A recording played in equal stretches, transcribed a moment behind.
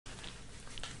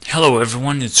Hello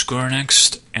everyone, it's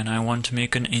Gurunext, and I want to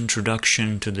make an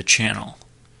introduction to the channel.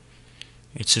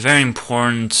 It's very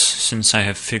important since I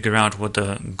have figured out what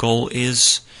the goal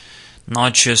is,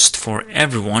 not just for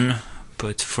everyone,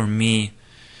 but for me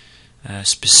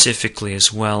specifically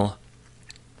as well.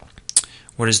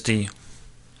 What is the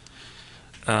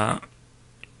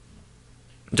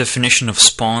definition of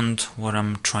spawned, what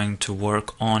I'm trying to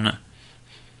work on,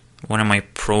 what am I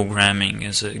programming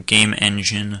as a game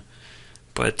engine.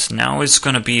 But now it's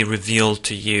gonna be revealed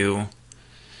to you,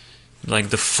 like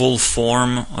the full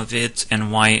form of it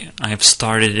and why I've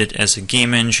started it as a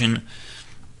game engine.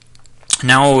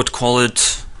 Now I would call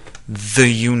it the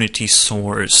Unity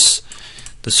source,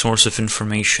 the source of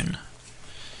information,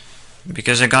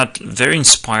 because I got very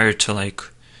inspired to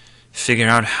figure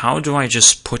out how do I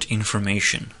just put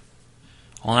information.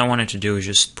 All I wanted to do is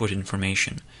just put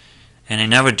information, and I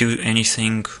never do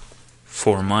anything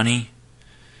for money.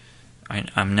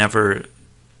 I'm never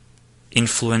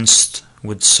influenced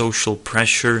with social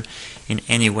pressure in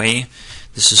any way.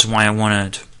 This is why I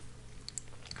wanted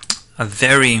a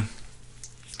very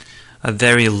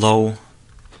low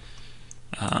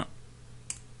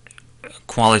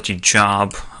quality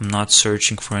job. I'm not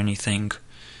searching for anything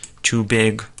too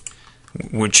big,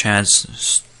 which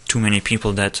has too many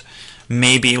people that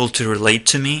may be able to relate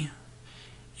to me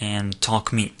and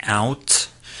talk me out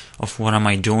of what am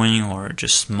I doing, or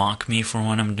just mock me for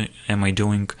what am I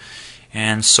doing.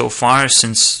 And so far,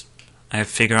 since I have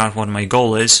figured out what my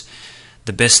goal is,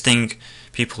 the best thing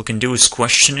people can do is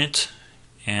question it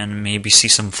and maybe see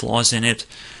some flaws in it,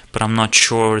 but I'm not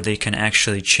sure they can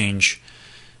actually change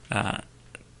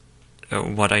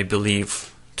what I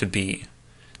believe to be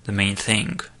the main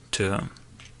thing to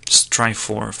strive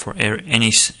for any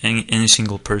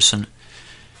single person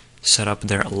set up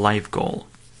their life goal.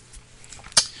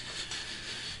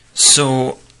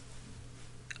 So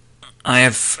I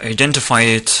have identified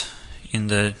it in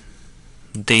the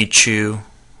day 2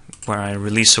 where I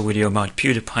release a video about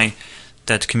PewDiePie,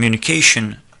 that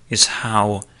communication is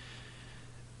how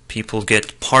people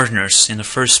get partners in the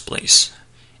first place.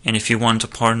 And if you want a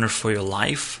partner for your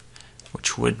life,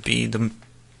 which would be the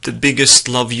biggest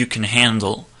love you can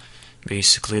handle,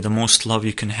 basically the most love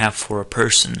you can have for a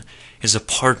person, is a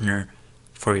partner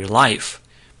for your life.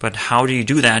 But how do you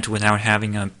do that without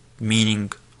having a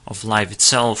meaning of life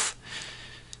itself?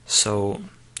 So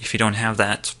if you don't have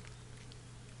that,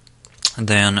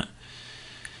 then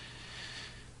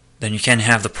you can't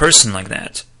have the person like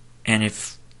that. And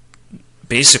if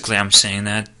basically I'm saying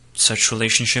that such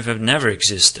relationship have never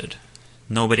existed,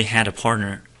 nobody had a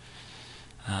partner,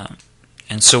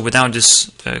 and so without this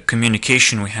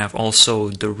communication, we have also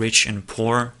the rich and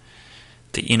poor,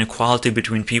 the inequality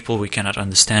between people. We cannot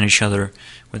understand each other.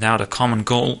 Without a common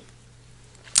goal,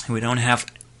 we don't have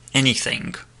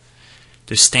anything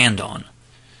to stand on.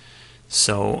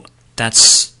 So that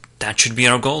should be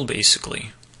our goal,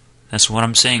 basically. That's what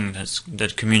I'm saying.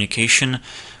 That communication,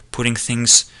 putting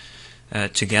things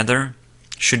together,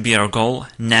 should be our goal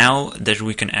now that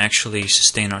we can actually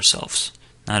sustain ourselves.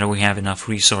 Now that we have enough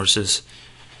resources,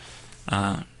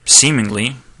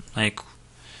 seemingly,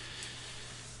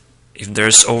 if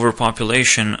there's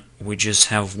overpopulation, we just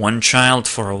have one child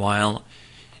for a while.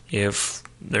 If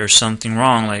there's something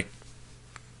wrong,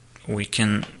 we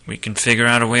can figure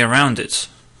out a way around it.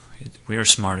 We are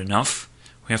smart enough.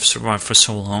 We have survived for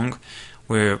so long.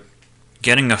 We're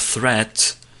getting a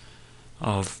threat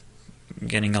of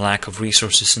getting a lack of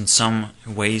resources in some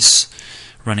ways,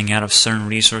 running out of certain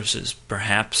resources,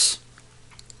 perhaps.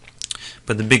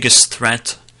 But the biggest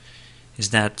threat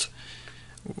is that,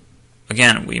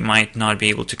 again, we might not be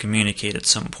able to communicate at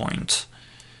some point.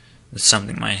 That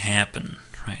something might happen,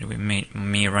 right? We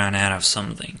may run out of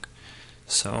something.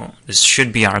 So this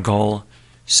should be our goal.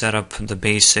 Set up the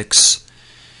basics.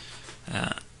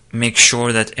 Make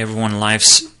sure that everyone's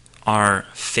lives are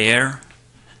fair,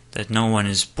 that no one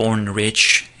is born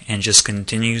rich and just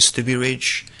continues to be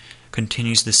rich,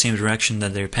 continues the same direction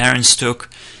that their parents took,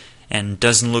 and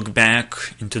doesn't look back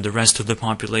into the rest of the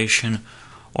population,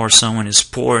 or someone is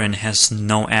poor and has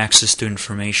no access to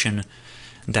information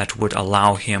that would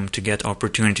allow him to get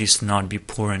opportunities to not be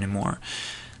poor anymore.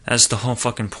 That's the whole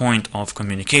fucking point of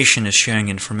communication, is sharing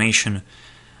information,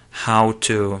 how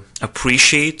to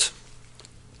appreciate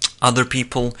other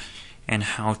people and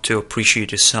how to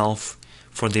appreciate yourself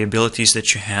for the abilities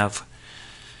that you have,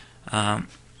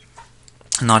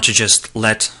 not to just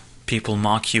let people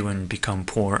mock you and become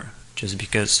poor just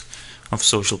because of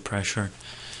social pressure.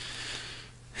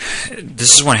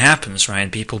 This is what happens,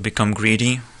 right? People become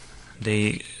greedy,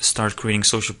 they start creating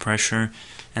social pressure,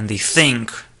 and they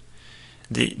think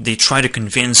they try to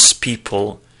convince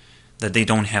people that they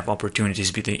don't have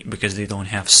opportunities because they don't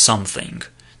have something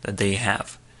that they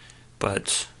have.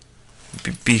 But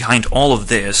behind all of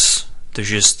this, there's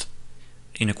just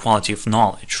inequality of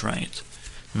knowledge, right?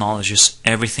 Knowledge is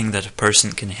everything that a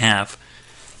person can have.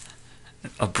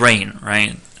 A brain,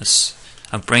 right?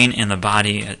 A brain and a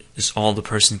body is all the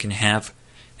person can have,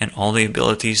 and all the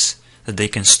abilities that they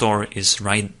can store is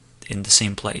right in the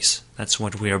same place. That's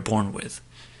what we are born with,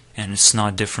 and it's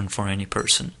not different for any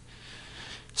person.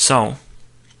 So,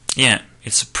 yeah,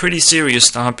 it's a pretty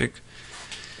serious topic,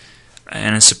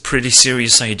 and it's a pretty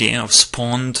serious idea of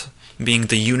spawned being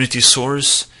the unity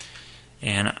source,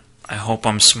 and I hope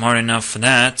I'm smart enough for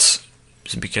that,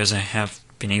 because I have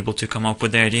been able to come up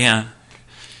with the idea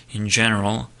in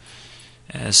general,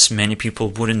 as many people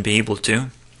wouldn't be able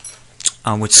to.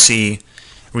 I would see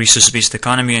resource-based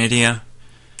economy idea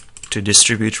to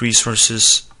distribute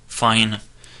resources, fine,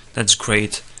 that's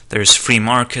great. There's free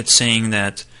market saying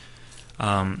that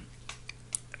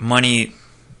money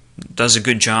does a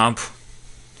good job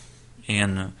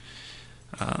in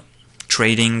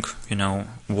trading,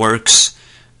 works,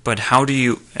 but how do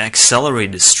you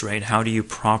accelerate this trade? How do you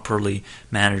properly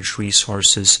manage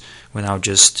resources without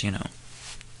just,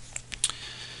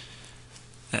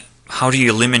 how do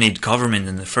you eliminate government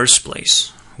in the first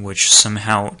place, which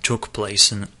somehow took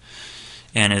place, and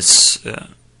it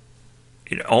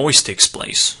always takes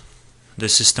place. The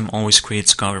system always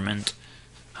creates government.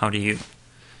 How do you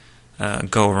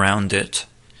go around it?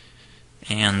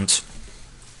 And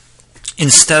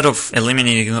instead of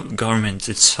eliminating government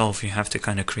itself, you have to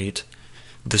kind of create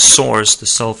the source, the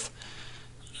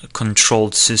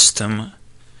self-controlled system,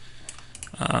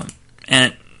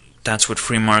 and that's what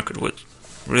free market would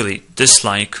really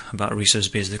dislike about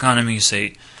resource-based economy.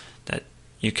 Say that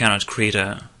you cannot create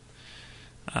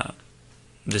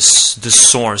this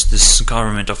source, this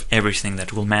government of everything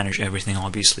that will manage everything.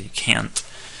 Obviously, you can't.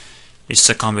 It's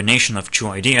a combination of two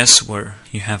ideas where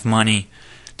you have money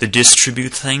to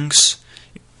distribute things.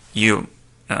 You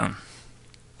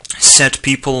set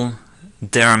people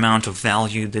their amount of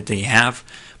value that they have,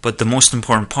 but the most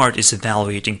important part is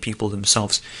evaluating people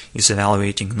themselves, is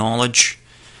evaluating knowledge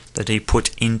that they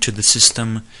put into the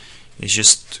system, is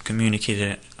just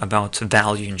communicated about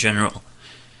value in general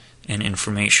and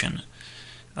information.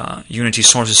 Unity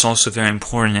source is also very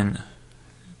important in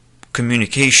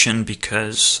communication,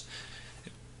 because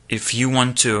if you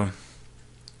want to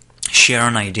share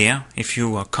an idea, if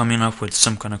you are coming up with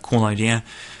some kind of cool idea,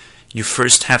 you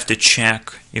first have to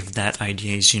check if that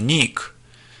idea is unique.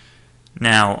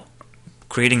 Now,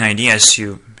 creating ideas,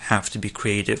 you have to be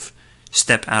creative.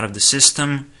 Step out of the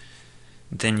system,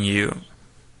 then you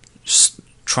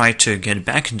try to get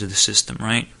back into the system,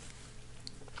 right?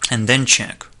 And then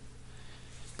check.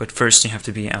 But first you have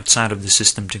to be outside of the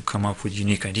system to come up with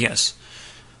unique ideas.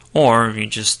 Or you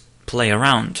just play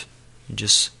around. You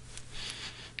just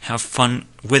have fun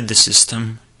with the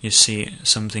system. You see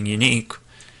something unique,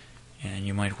 and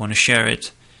you might want to share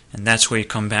it. And that's where you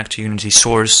come back to Unity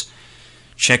source.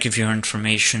 Check if your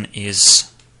information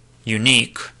is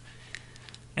unique.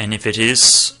 And if it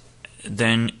is,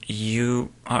 then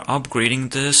you are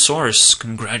upgrading the source.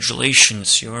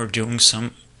 Congratulations, you are doing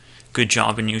some good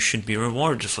job and you should be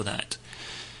rewarded for that.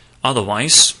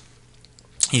 Otherwise,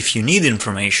 if you need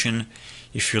information,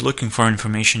 if you're looking for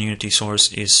information, Unity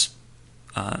source is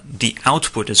the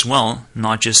output as well,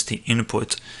 not just the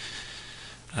input.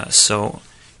 So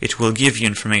it will give you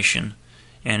information,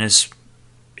 and it's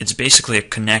basically a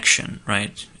connection,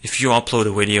 right? If you upload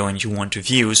a video and you want to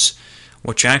views,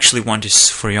 what you actually want is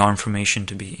for your information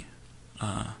to be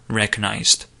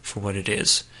recognized for what it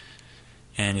is.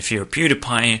 And if you're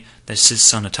PewDiePie that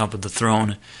sits on the top of the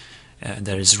throne,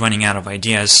 that is running out of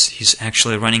ideas, he's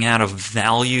actually running out of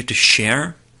value to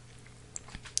share.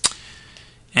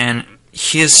 And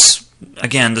here's,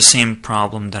 again, the same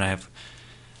problem that I've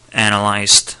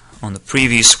analyzed on the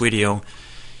previous video.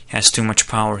 He has too much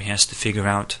power. He has to figure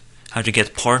out how to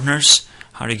get partners,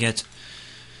 how to get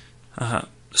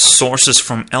sources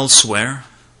from elsewhere.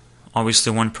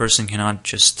 Obviously, one person cannot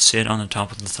just sit on the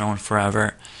top of the throne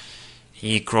forever.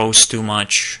 He grows too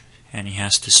much, and he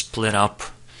has to split up,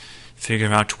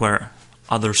 figure out where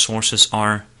other sources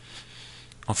are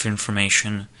of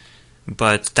information.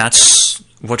 But that's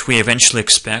what we eventually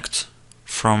expect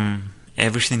from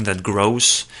everything that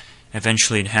grows.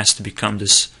 Eventually it has to become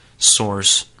this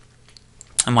source.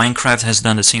 And Minecraft has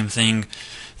done the same thing.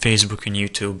 Facebook and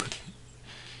YouTube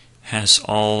has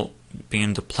all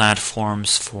been the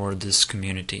platforms for this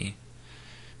community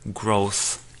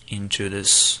growth into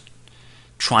this,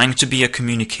 trying to be a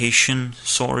communication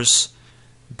source,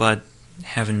 but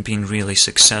haven't been really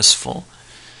successful.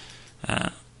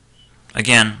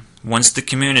 again, once the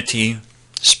community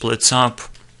splits up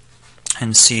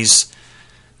and sees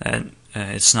that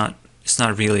it's not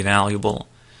really valuable,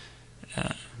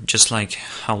 just like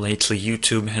how lately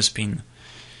YouTube has been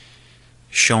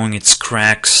showing its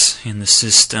cracks in the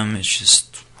system, it's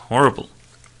just horrible.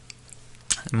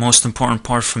 The most important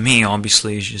part for me,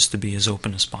 obviously, is just to be as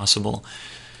open as possible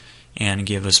and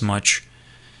give as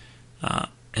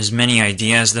many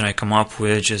ideas that I come up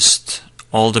with, just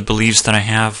all the beliefs that I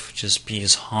have, just be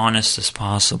as honest as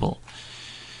possible,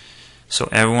 so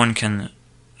everyone can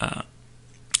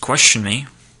question me,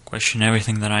 question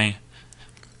everything that I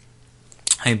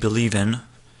believe in,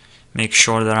 make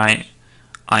sure that I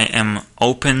am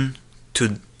open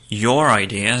to your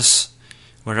ideas,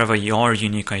 whatever your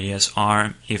unique ideas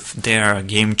are, if they are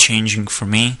game-changing for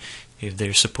me, if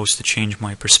they're supposed to change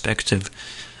my perspective,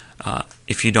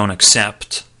 if you don't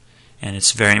accept, and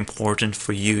it's very important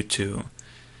for you to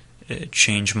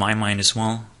change my mind as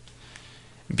well.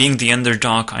 Being the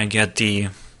underdog, I get the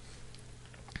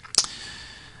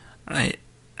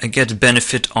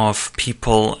benefit of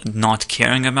people not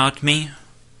caring about me,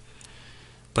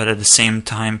 but at the same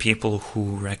time people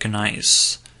who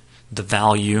recognize the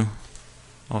value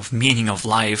of meaning of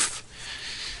life.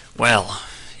 Well,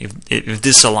 if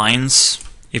this aligns,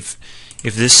 if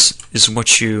this is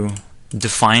what you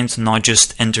defined, not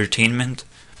just entertainment,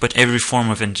 but every form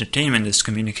of entertainment is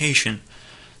communication,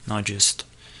 not just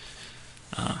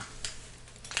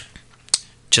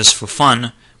for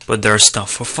fun, but there's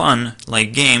stuff for fun,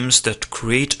 like games that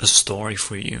create a story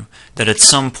for you, that at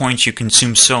some point you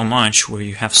consume so much where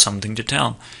you have something to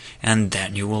tell, and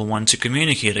then you will want to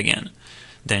communicate again.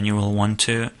 Then you will want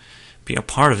to be a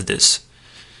part of this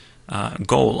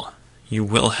goal. You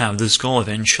will have this goal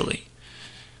eventually.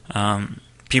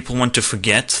 People want to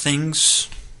forget things,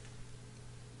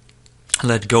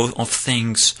 let go of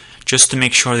things, just to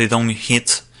make sure they don't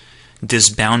hit this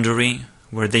boundary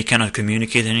where they cannot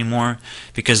communicate anymore,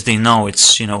 because they know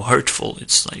it's hurtful.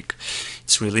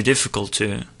 It's really difficult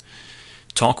to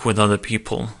talk with other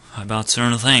people about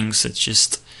certain things. It's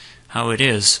just how it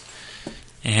is,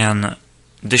 and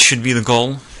this should be the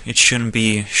goal. It shouldn't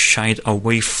be shied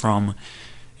away from,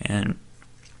 and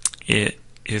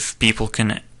if people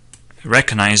can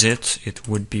recognize it, it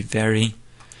would be very,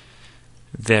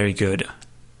 very good.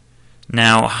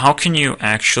 Now, how can you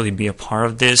actually be a part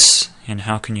of this, and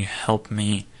how can you help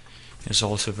me, is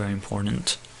also very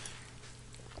important.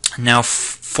 Now,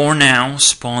 for now,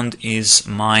 Spawned is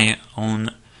my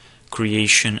own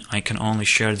creation. I can only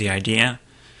share the idea.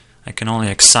 I can only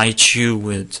excite you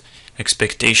with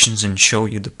expectations and show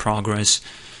you the progress.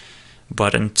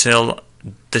 But until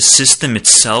the system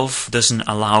itself doesn't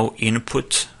allow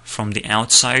input from the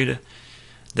outside,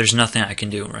 there's nothing I can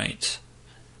do, right?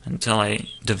 Until I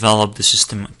develop the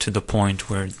system to the point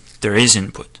where there is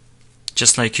input.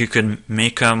 Just like you could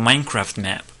make a Minecraft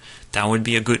map. That would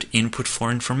be a good input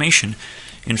for information.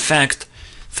 In fact,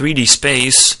 3D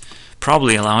space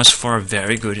probably allows for a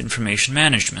very good information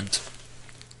management.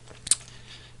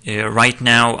 Right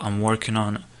now I'm working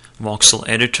on voxel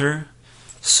editor,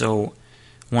 so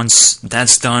once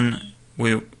that's done,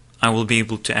 I will be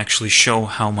able to actually show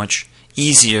how much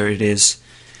easier it is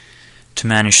to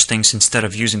manage things. Instead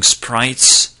of using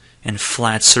sprites and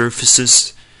flat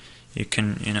surfaces, you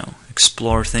can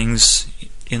explore things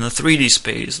in a 3D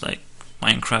space. Like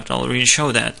Minecraft already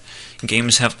showed that.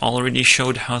 Games have already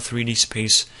showed how 3D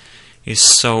space is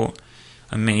so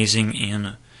amazing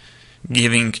in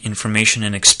giving information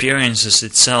and experiences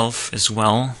itself as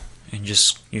well. And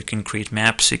just you can create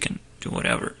maps, you can do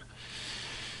whatever.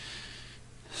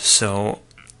 So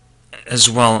as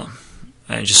well,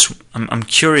 I'm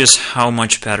curious how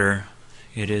much better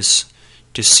it is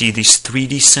to see these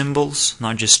 3D symbols,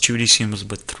 not just 2D symbols,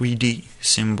 but 3D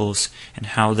symbols, and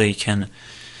how they can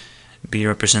be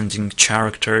representing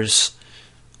characters,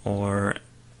 or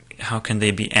how can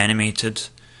they be animated.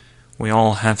 We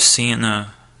all have seen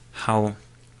how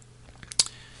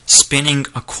spinning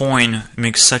a coin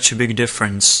makes such a big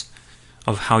difference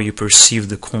of how you perceive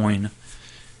the coin.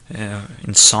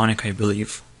 In Sonic, I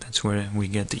believe, that's where we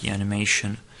get the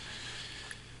animation.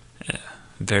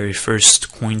 Very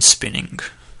first coin spinning.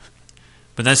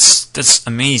 But that's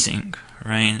amazing,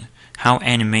 right? How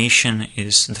animation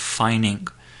is defining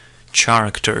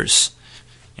characters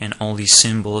and all these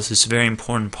symbols is a very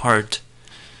important part.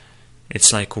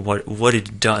 It's like what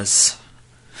it does.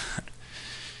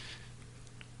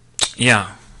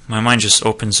 Yeah, my mind just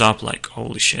opens up like,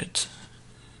 holy shit,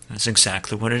 that's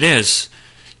exactly what it is.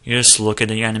 You just look at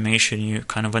the animation, you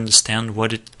kind of understand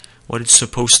what it's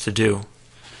supposed to do,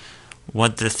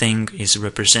 what the thing is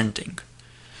representing.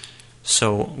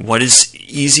 So what is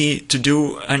easy to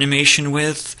do animation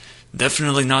with?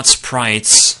 Definitely not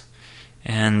sprites.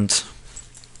 And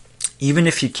even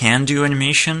if you can do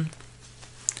animation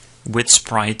with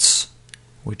sprites,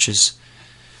 which is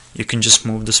you can just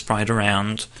move the sprite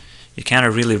around, you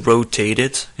cannot really rotate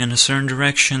it in a certain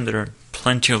direction. There are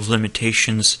plenty of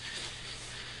limitations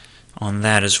on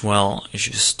that as well. It's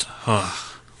just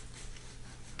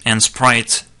and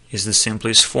sprite is the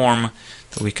simplest form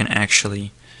that we can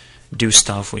actually do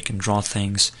stuff. We can draw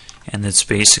things, and it's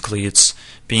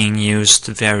being used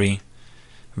very,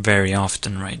 very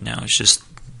often right now. It's just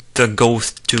the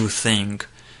go-to thing.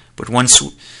 But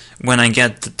when I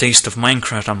get the taste of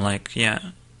Minecraft, I'm like,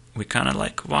 yeah, we kind of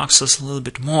like voxels a little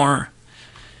bit more,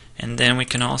 and then we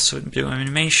can also do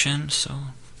animation. So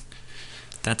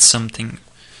that's something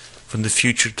for the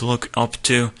future to look up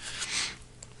to.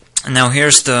 And now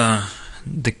here's the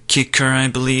kicker, I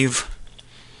believe.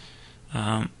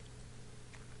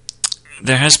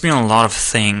 There has been a lot of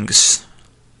things,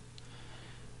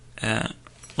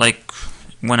 like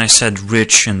when I said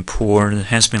rich and poor, there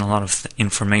has been a lot of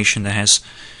information that has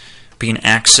been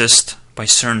accessed by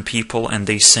certain people, and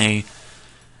they say,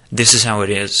 this is how it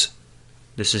is,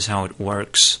 this is how it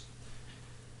works.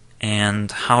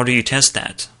 And how do you test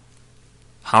that?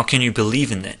 How can you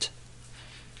believe in it?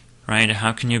 Right?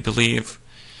 How can you believe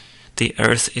the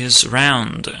earth is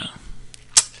round?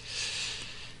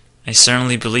 I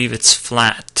certainly believe it's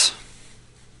flat.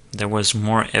 There was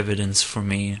more evidence for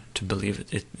me to believe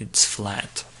it's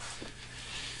flat.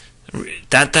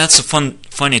 That's a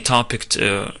funny topic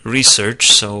to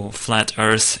research. So flat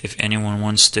Earth, if anyone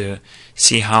wants to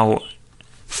see how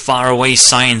far away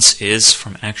science is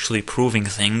from actually proving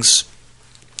things,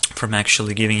 from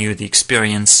actually giving you the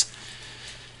experience,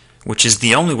 which is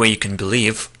the only way you can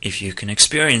believe, if you can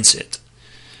experience it.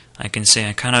 I can say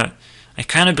I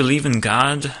kind of believe in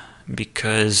God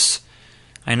because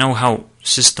I know how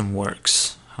system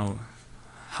works,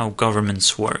 how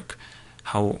governments work,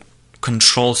 how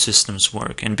control systems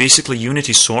work, and basically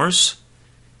Unity Source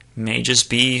may just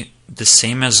be the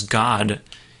same as God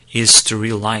is to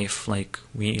real life. Like,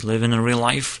 we live in a real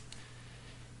life,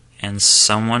 and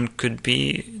someone could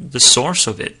be the source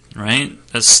of it, right?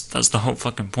 That's the whole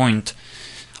fucking point.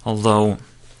 Although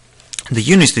the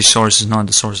Unity Source is not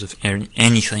the source of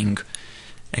anything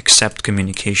except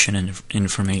communication and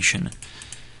information.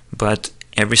 But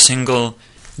every single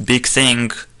big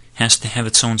thing has to have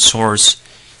its own source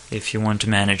if you want to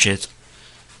manage it.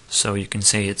 So you can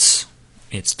say it's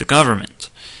the government.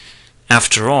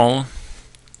 After all,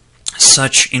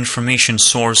 such information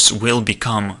source will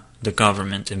become the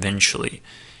government eventually.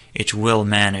 It will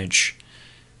manage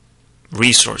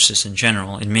resources in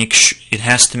general. It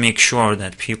has to make sure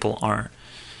that people are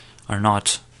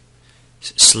not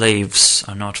slaves,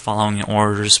 are not following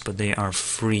orders, but they are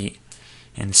free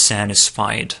and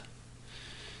satisfied.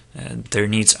 Their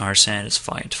needs are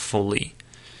satisfied fully.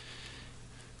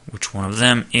 Which one of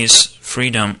them is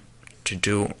freedom to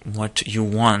do what you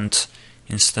want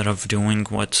instead of doing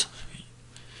what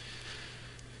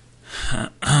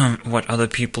other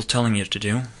people telling you to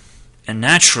do. And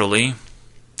naturally,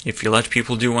 if you let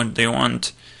people do what they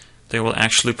want, they will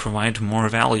actually provide more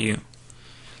value.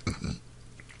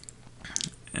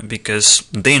 Because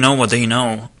they know what they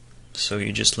know, so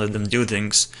you just let them do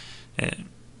things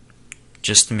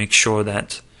just to make sure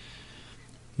that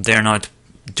they're not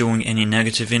doing any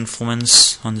negative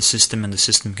influence on the system, and the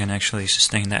system can actually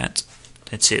sustain that.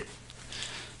 That's it.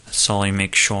 That's all you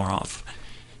make sure of.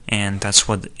 And that's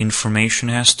what the information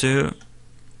has to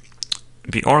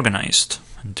be organized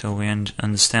until we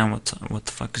understand what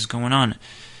the fuck is going on.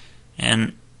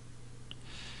 And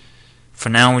for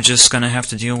now, we're just gonna have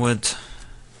to deal with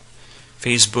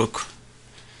Facebook,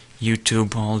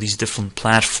 YouTube, all these different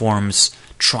platforms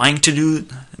trying to do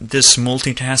this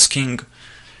multitasking,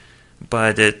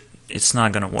 but it's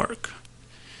not gonna work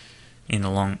in the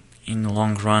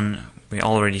long run. We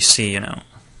already see,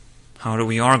 how do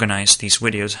we organize these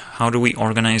videos? How do we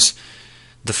organize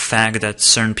the fact that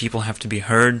certain people have to be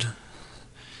heard,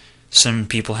 certain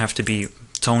people have to be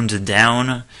toned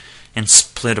down and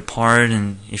split apart,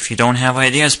 and if you don't have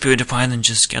ideas, PewDiePie, then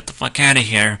just get the fuck out of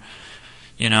here.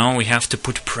 We have to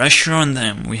put pressure on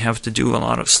them. We have to do a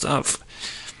lot of stuff.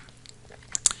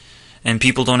 And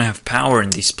people don't have power in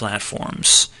these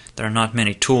platforms. There are not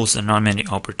many tools, there are not many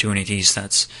opportunities.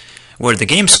 That's where the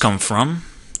games come from.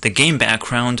 The game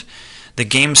background. The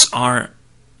games are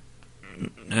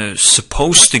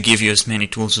supposed to give you as many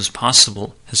tools as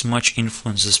possible, as much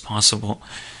influence as possible.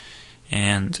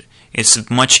 And it's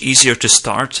much easier to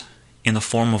start in the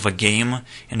form of a game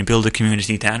and build a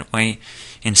community that way,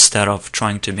 instead of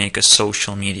trying to make a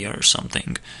social media or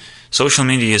something. Social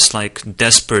media is like a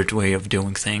desperate way of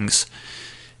doing things,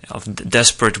 a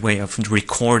desperate way of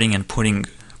recording and putting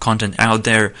content out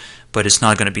there, but it's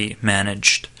not going to be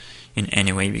managed in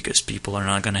any way because people are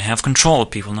not going to have control.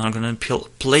 People are not going to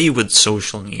play with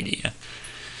social media.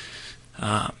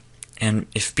 And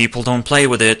if people don't play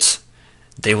with it,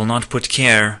 they will not put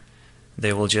care.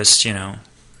 They will just,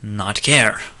 not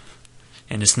care.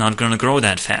 And it's not going to grow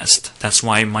that fast. That's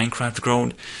why Minecraft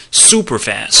grew super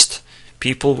fast.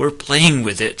 People were playing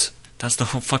with it. That's the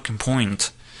whole fucking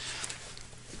point.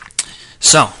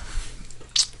 So,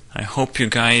 I hope you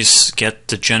guys get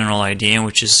the general idea,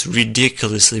 which is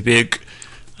ridiculously big.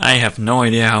 I have no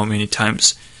idea how many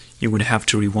times you would have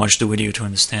to rewatch the video to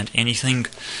understand anything.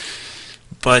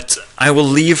 But I will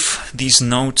leave these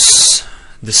notes,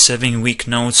 the 7-week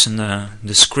notes, in the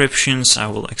descriptions. I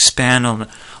will expand on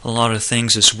a lot of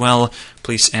things as well.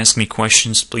 Please ask me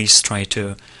questions. Please try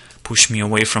to push me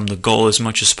away from the goal as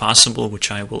much as possible,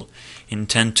 which I will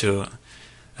intend to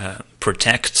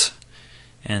protect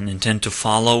and intend to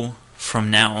follow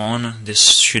from now on.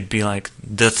 This should be like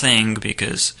the thing,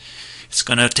 because it's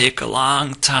gonna take a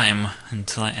long time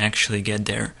until I actually get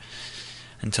there,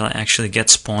 until I actually get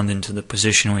spawned into the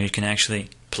position where you can actually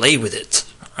play with it,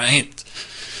 right?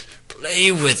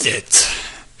 Play with it.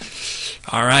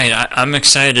 Alright, I'm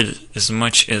excited as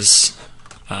much as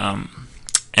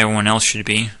everyone else should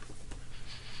be,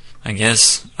 I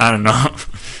guess. I don't know.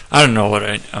 I don't know what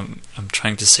I'm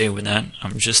trying to say with that.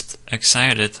 I'm just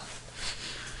excited.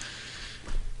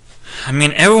 I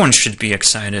mean, everyone should be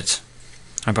excited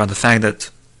about the fact that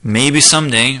maybe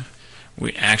someday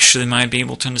we actually might be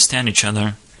able to understand each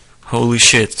other. Holy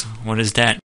shit, what is that?